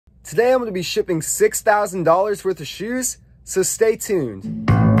Today I'm going to be shipping $6,000 worth of shoes, so stay tuned.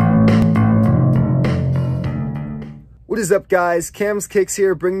 What is up guys, Cam's Kicks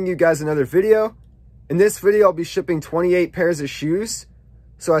here bringing you guys another video. In this video I'll be shipping 28 pairs of shoes.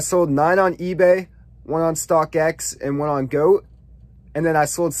 So I sold 9 on eBay, 1 on StockX, and 1 on GOAT. And then I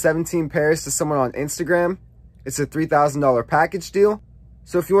sold 17 pairs to someone on Instagram. It's a $3,000 package deal.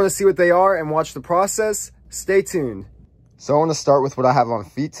 So if you want to see what they are and watch the process, stay tuned. So I want to start with what I have on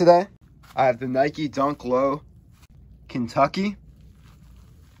feet today. I have the Nike Dunk Low Kentucky.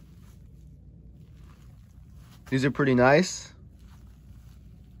 These are pretty nice.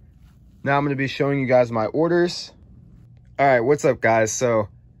 Now I'm going to be showing you guys my orders. Alright, what's up guys? So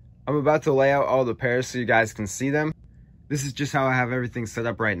I'm about to lay out all the pairs so you guys can see them. This is just how I have everything set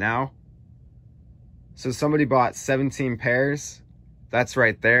up right now. So somebody bought 17 pairs. That's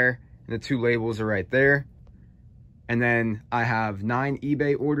right there. And the 2 labels are right there. And then I have 9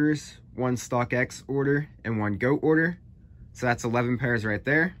 eBay orders, 1 StockX order, and 1 GOAT order. So that's 11 pairs right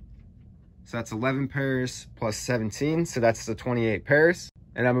there. So that's 11 pairs plus 17. So that's the 28 pairs.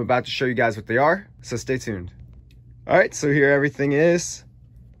 And I'm about to show you guys what they are. So stay tuned. All right, so here everything is.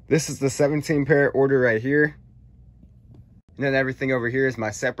 This is the 17 pair order right here. And then everything over here is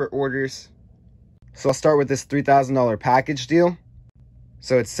my separate orders. So I'll start with this $3,000 package deal.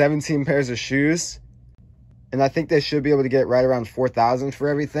 So it's 17 pairs of shoes. And I think they should be able to get right around $4,000 for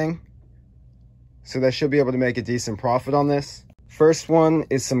everything. So they should be able to make a decent profit on this. First one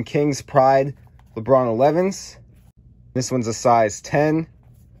is some King's Pride LeBron 11s. This one's a size 10.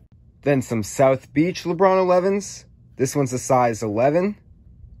 Then some South Beach LeBron 11s. This one's a size 11.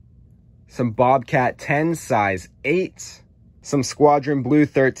 Some Bobcat 10, size 8. Some Squadron Blue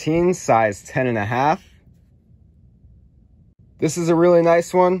 13, size 10.5. This is a really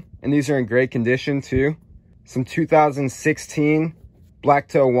nice one, and these are in great condition too. Some 2016 Black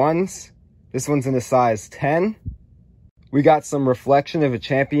Toe 1s. This one's in a size 10. We got some Reflection of a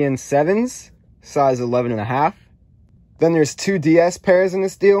Champion 7s, size 11.5. Then there's 2 DS pairs in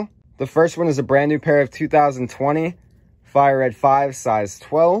this deal. The first one is a brand new pair of 2020 Fire Red 5, size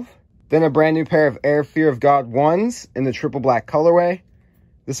 12. Then a brand new pair of Air Fear of God 1s in the triple black colorway.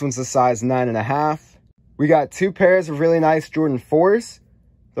 This one's a size 9.5. We got 2 pairs of really nice Jordan 4s.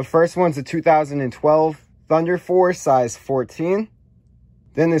 The first one's a 2012 Thunder 4, size 14.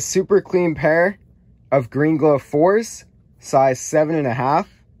 Then this super clean pair of Green Glow 4s, size 7.5.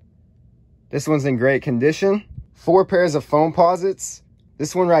 This one's in great condition. 4 pairs of foam posits.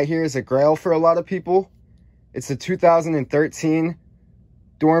 This one right here is a grail for a lot of people. It's a 2013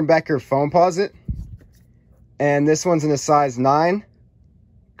 Dornbecker foam posit. And this one's in a size 9.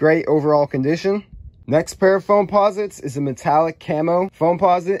 Great overall condition. Next pair of foam posits is a metallic camo foam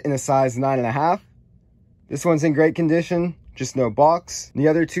posit in a size 9.5. This one's in great condition, just no box. The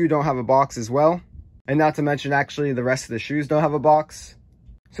other 2 don't have a box as well. And not to mention, actually, the rest of the shoes don't have a box.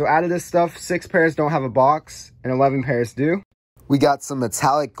 So out of this stuff, 6 pairs don't have a box and 11 pairs do. We got some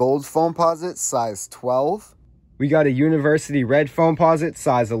metallic gold foam posits, size 12. We got a University red foam posit,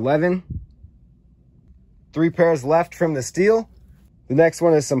 size 11. 3 pairs left from the steel. The next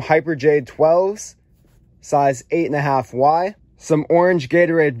one is some Hyper Jade 12s, size 8.5Y. Some orange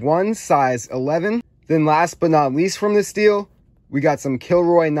Gatorade 1s, size 11. Then last but not least from this deal, we got some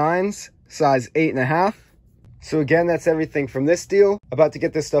Kilroy 9s, size 8.5. So again, that's everything from this deal. About to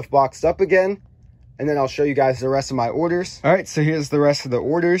get this stuff boxed up again, and then I'll show you guys the rest of my orders. All right, so here's the rest of the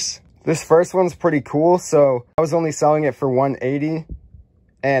orders. This first one's pretty cool. So I was only selling it for $180,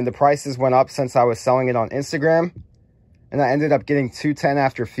 and the prices went up since I was selling it on Instagram. And I ended up getting $210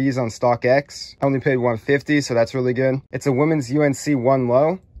 after fees on StockX. I only paid $150, so that's really good. It's a women's UNC 1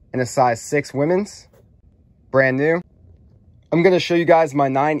 low in a size 6 women's. Brand new. I'm going to show you guys my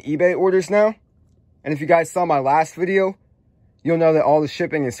 9 eBay orders now. And if you guys saw my last video, you'll know that all the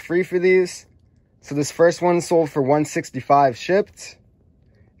shipping is free for these. So this first one sold for $165 shipped.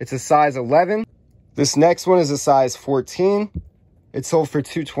 It's a size 11. This next one is a size 14. It sold for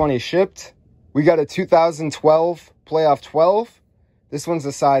 $220 shipped. We got a 2012 Playoff 12. This one's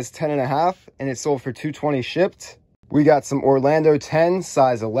a size 10.5 and it sold for $220 shipped. We got some Orlando 10,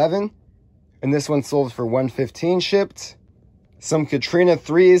 size 11. And this one sold for $115 shipped. Some Katrina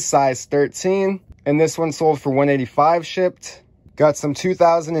 3s, size 13. And this one sold for $185 shipped. Got some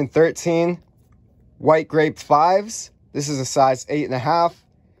 2013 White Grape 5s. This is a size 8.5.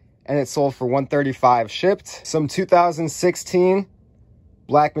 And it sold for $135 shipped. Some 2016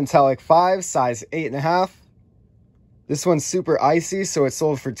 Black Metallic 5, size 8.5. This one's super icy, so it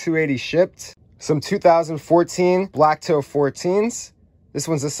sold for $280 shipped. Some 2014 Black Toe 14s. This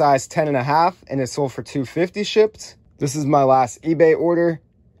one's a size 10.5 and it sold for $250 shipped. This is my last eBay order.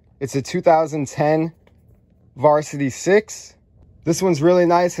 It's a 2010 Varsity 6. This one's really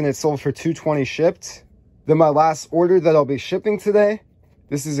nice and it sold for $220 shipped. Then my last order that I'll be shipping today,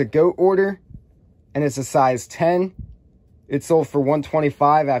 this is a goat order and it's a size 10. It sold for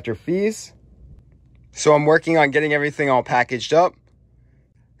 $125 after fees. So I'm working on getting everything all packaged up.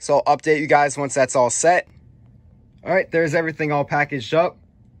 So I'll update you guys once that's all set. All right, there's everything all packaged up.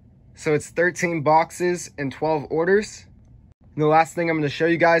 So it's 13 boxes and 12 orders. And the last thing I'm going to show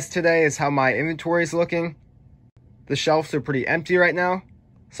you guys today is how my inventory is looking. The shelves are pretty empty right now.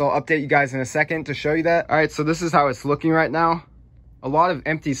 So I'll update you guys in a second to show you that. All right, so this is how it's looking right now. A lot of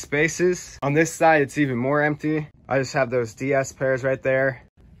empty spaces. On this side, it's even more empty. I just have those DS pairs right there.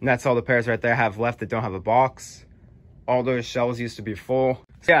 And that's all the pairs right there I have left that don't have a box. All those shelves used to be full.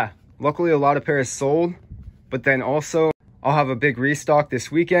 So yeah, luckily a lot of pairs sold. But then also, I'll have a big restock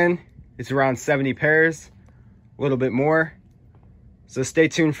this weekend. It's around 70 pairs, a little bit more. So stay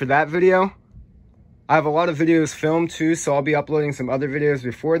tuned for that video. I have a lot of videos filmed too, so I'll be uploading some other videos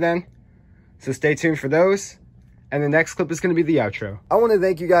before then. So stay tuned for those. And the next clip is going to be the outro. I want to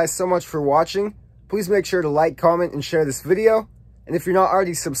thank you guys so much for watching. Please make sure to like, comment, and share this video. And if you're not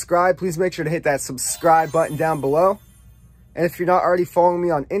already subscribed, please make sure to hit that subscribe button down below. And if you're not already following me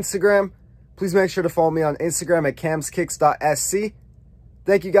on Instagram, please make sure to follow me on Instagram at camskicks.sc.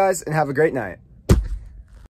 Thank you guys and have a great night.